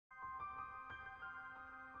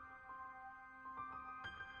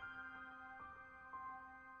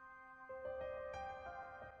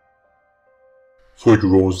For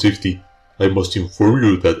your own safety, I must inform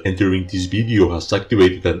you that entering this video has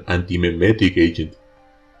activated an anti-memetic agent.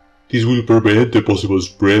 This will prevent the possible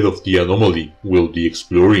spread of the anomaly we'll be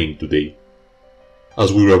exploring today.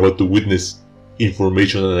 As we're about to witness,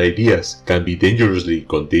 information and ideas can be dangerously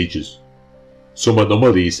contagious. Some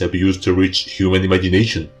anomalies have used to reach human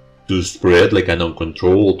imagination to spread like an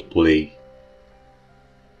uncontrolled plague.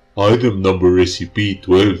 Item number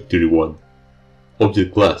SCP-1231.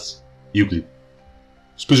 Object Class Euclid.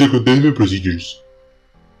 Special Containment Procedures.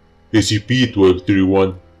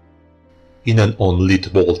 SCP-1231. In an unlit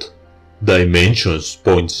vault. Dimensions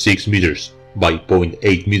 0.6 meters by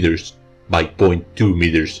 0.8 meters by 0.2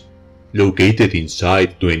 meters. Located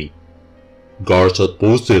inside 20. Guards are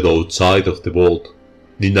posted outside of the vault,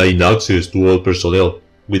 denying access to all personnel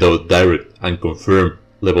without direct and confirmed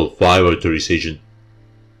Level 5 authorization.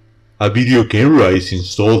 A video camera is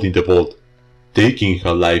installed in the vault, taking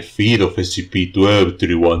a live feed of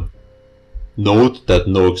SCP-1231. Note that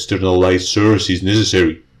no external light source is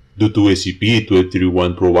necessary due to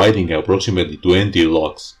SCP-1231 providing approximately 20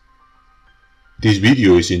 logs. This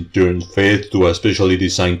video is in turn fed to a specially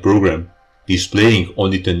designed program, displaying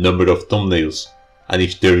only the number of thumbnails, and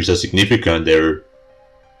if there is a significant error.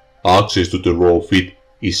 Access to the raw feed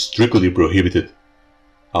is strictly prohibited.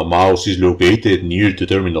 A mouse is located near the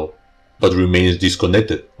terminal, but remains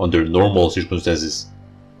disconnected under normal circumstances.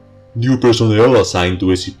 New personnel assigned to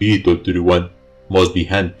SCP-1231 must be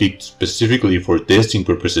handpicked specifically for testing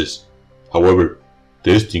purposes. However,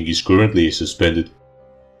 testing is currently suspended.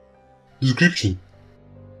 Description: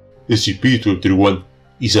 SCP-1231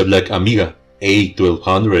 is a Black Amiga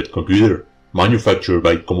A1200 computer manufactured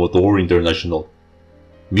by Commodore International,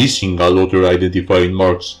 missing all other identifying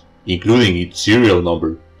marks, including its serial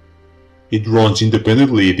number. It runs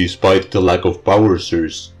independently despite the lack of power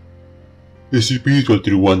source.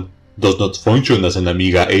 SCP-1231 does not function as an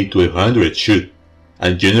Amiga A1200 should,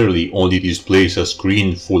 and generally only displays a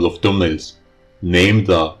screen full of thumbnails, named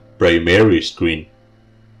the primary screen.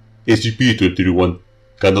 SCP-1231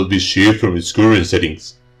 cannot be saved from its current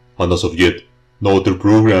settings, and as of yet, no other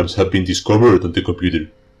programs have been discovered on the computer.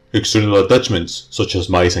 External attachments, such as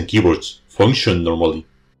mice and keyboards, function normally.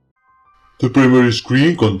 The primary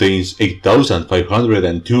screen contains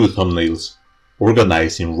 8,502 thumbnails,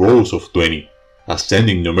 organized in rows of 20,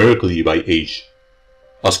 ascending numerically by age.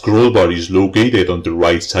 A scroll bar is located on the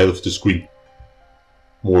right side of the screen.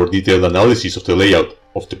 More detailed analysis of the layout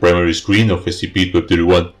of the primary screen of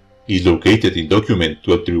SCP-1231 is located in document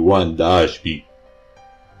 1231-B.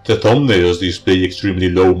 The thumbnails display extremely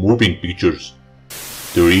low moving pictures.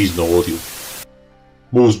 There is no audio.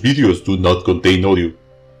 Most videos do not contain audio.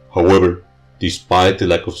 However, despite the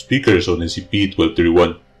lack of speakers on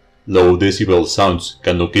SCP-1231, low decibel sounds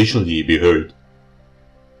can occasionally be heard.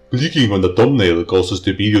 Clicking on the thumbnail causes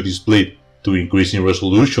the video displayed to increase in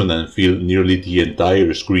resolution and fill nearly the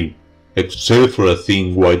entire screen, except for a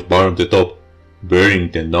thin white bar on the top, bearing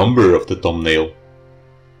the number of the thumbnail.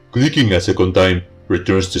 Clicking a second time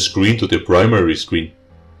returns the screen to the primary screen.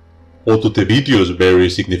 Although the videos vary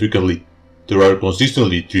significantly, there are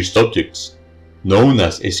consistently three subjects, known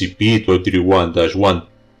as SCP-1231-1,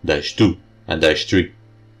 -2, and -3,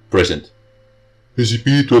 present.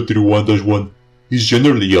 SCP-1231-1 is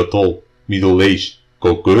generally a tall, middle-aged,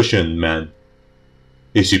 Caucasian man.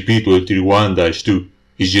 SCP-1231-2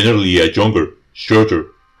 is generally a younger, shorter,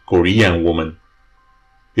 Korean woman.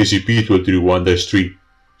 SCP-1231-3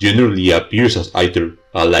 generally appears as either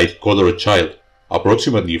a light-colored child,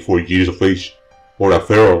 approximately 4 years of age, or a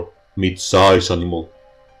feral, mid-sized animal.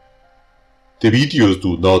 The videos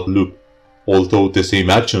do not loop, although the same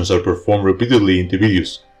actions are performed repeatedly in the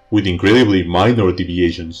videos, with incredibly minor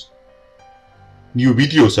deviations. New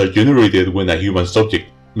videos are generated when a human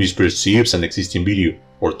subject misperceives an existing video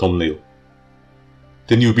or thumbnail.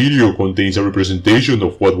 The new video contains a representation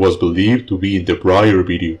of what was believed to be in the prior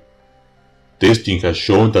video. Testing has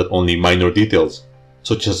shown that only minor details,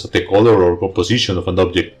 such as the color or composition of an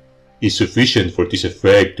object, is sufficient for this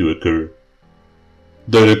effect to occur.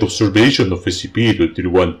 Direct observation of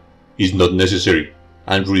SCP-1231 is not necessary,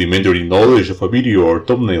 and rudimentary knowledge of a video or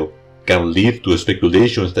thumbnail can lead to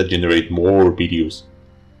speculations that generate more videos.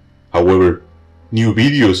 However, new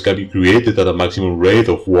videos can be created at a maximum rate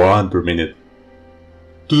of 1 per minute.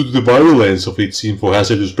 Due to the virulence of its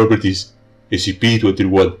infohazardous properties,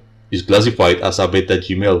 SCP-1231 is classified as a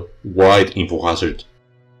beta-GML wide infohazard.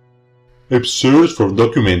 Excerpts from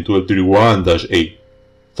document 1231-A.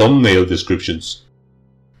 Thumbnail descriptions.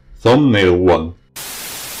 Thumbnail 1.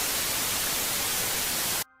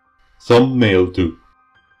 Thumbnail 2.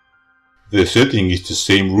 The setting is the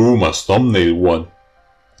same room as thumbnail 1.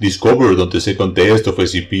 discovered on the second test of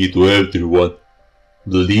SCP-1231,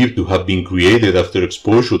 believed to have been created after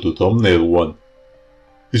exposure to thumbnail 1.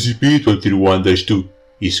 SCP-1231-2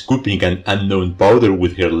 is cupping an unknown powder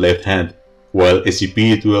with her left hand, while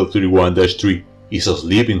SCP-1231-3 is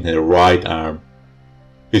asleep in her right arm.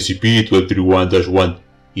 SCP-1231-1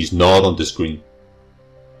 is not on the screen.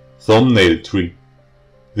 Thumbnail 3.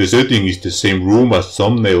 The setting is the same room as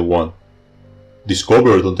thumbnail 1.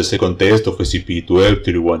 Discovered on the second test of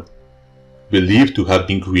SCP-1231. Believed to have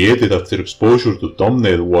been created after exposure to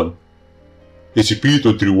thumbnail 1.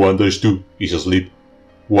 SCP-1231-2 is asleep,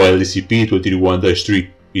 while SCP-1231-3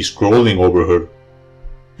 is crawling over her.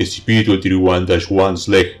 SCP-1231-1's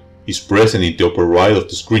leg is present in the upper right of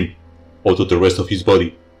the screen, although the rest of his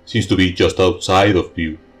body seems to be just outside of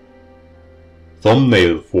view.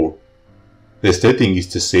 Thumbnail 4. The setting is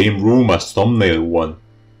the same room as thumbnail 1.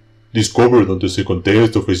 Discovered on the second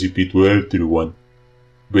test of SCP-1231.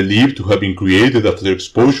 Believed to have been created after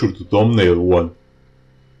exposure to thumbnail 1.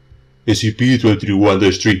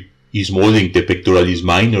 SCP-1231-3 is molding the pectoralis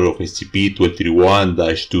minor of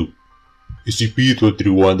SCP-1231-2.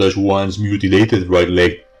 SCP-1231-1's mutilated right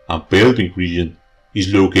leg and pelvic region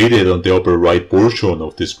is located on the upper right portion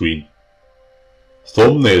of the screen.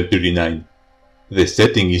 Thumbnail 39. The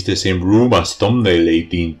setting is the same room as thumbnail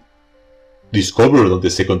 18. Discovered on the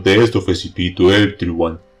second test of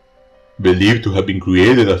SCP-1231. Believed to have been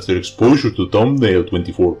created after exposure to thumbnail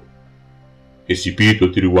 24.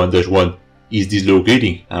 SCP-1231-1 is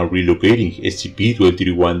dislocating and relocating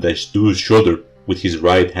SCP-1231-2's shoulder with his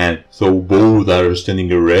right hand, though both are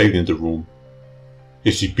standing erect in the room.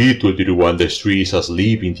 SCP-1231-3 is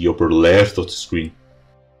asleep in the upper left of the screen.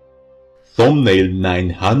 Thumbnail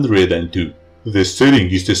 902. The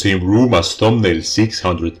setting is the same room as thumbnail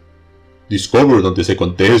 600. Discovered on the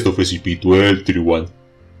second test of SCP-1231.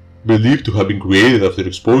 Believed to have been created after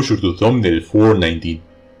exposure to thumbnail 419.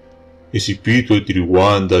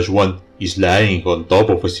 SCP-1231-1 is lying on top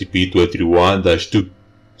of SCP-1231-2,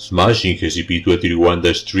 smashing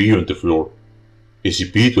SCP-1231-3 on the floor.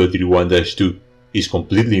 SCP-1231-2 is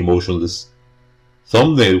completely motionless.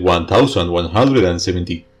 Thumbnail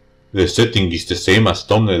 1170. The setting is the same as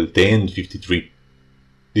thumbnail 1053.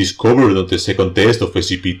 Discovered on the second test of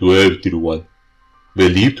SCP-1231.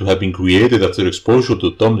 Believed to have been created after exposure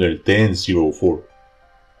to thumbnail 1004.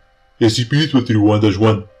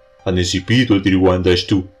 SCP-1231-1 and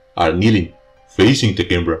SCP-1231-2 are kneeling, facing the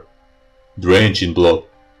camera, drenched in blood,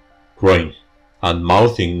 crying, and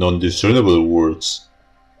mouthing non-discernible words.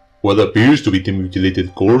 What appears to be the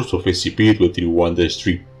mutilated corpse of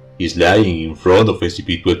SCP-1231-3 is lying in front of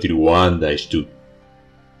SCP-1231-2.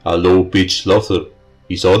 A low-pitched laughter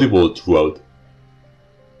is audible throughout.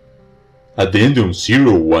 Addendum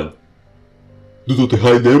 01. Due to the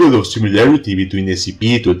high level of similarity between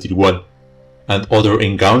SCP-1231 and other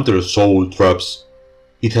encounter soul traps,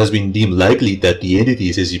 it has been deemed likely that the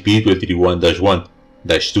entities SCP-1231-1,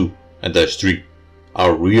 -2, and -3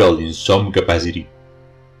 are real in some capacity.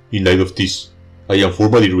 In light of this, I am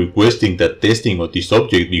formally requesting that testing on this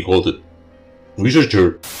subject be halted.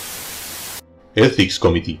 Researcher Ethics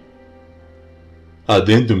Committee.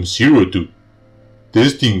 Addendum 02.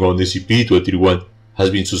 Testing on SCP-1231 has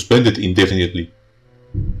been suspended indefinitely.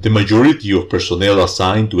 The majority of personnel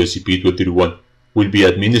assigned to SCP-1231 will be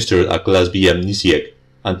administered a Class B amnesiac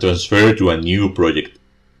and transferred to a new project.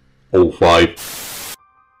 05.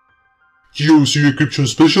 GOC encryption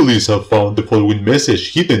specialists have found the following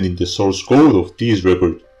message hidden in the source code of this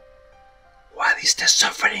record. What is the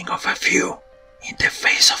suffering of a few in the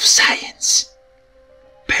face of science?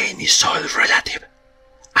 Pain is all relative,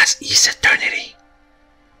 as is eternity.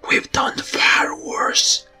 We've done far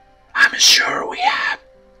worse. I'm sure we have.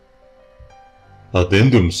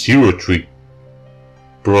 Addendum 03.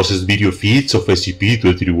 Processed video feeds of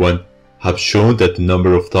SCP-1231 have shown that the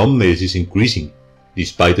number of thumbnails is increasing,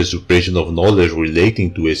 despite the suppression of knowledge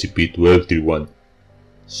relating to SCP-1231.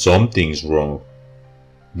 Something's wrong.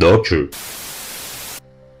 Doctor.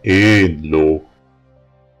 End log.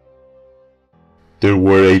 There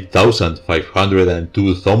were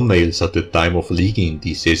 8,502 thumbnails at the time of leaking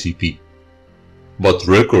this SCP, but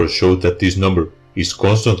records show that this number is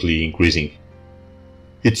constantly increasing.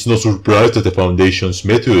 It's no surprise that the Foundation's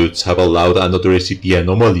methods have allowed another SCP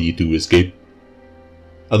anomaly to escape.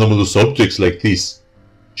 Anomalous objects like this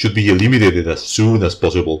should be eliminated as soon as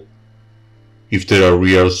possible. If there are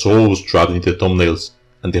real souls trapped in the thumbnails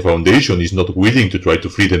and the Foundation is not willing to try to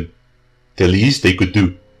free them, the least they could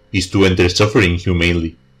do is to end their suffering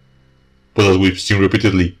humanely. But as we've seen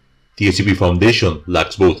repeatedly, the SCP Foundation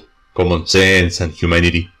lacks both common sense and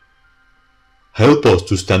humanity. Help us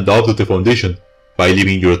to stand up to the Foundation by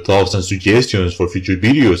leaving your thoughts and suggestions for future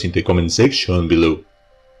videos in the comment section below.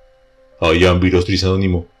 I am Virus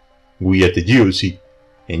Anónimo, we at the GOC,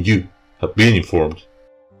 and you have been informed.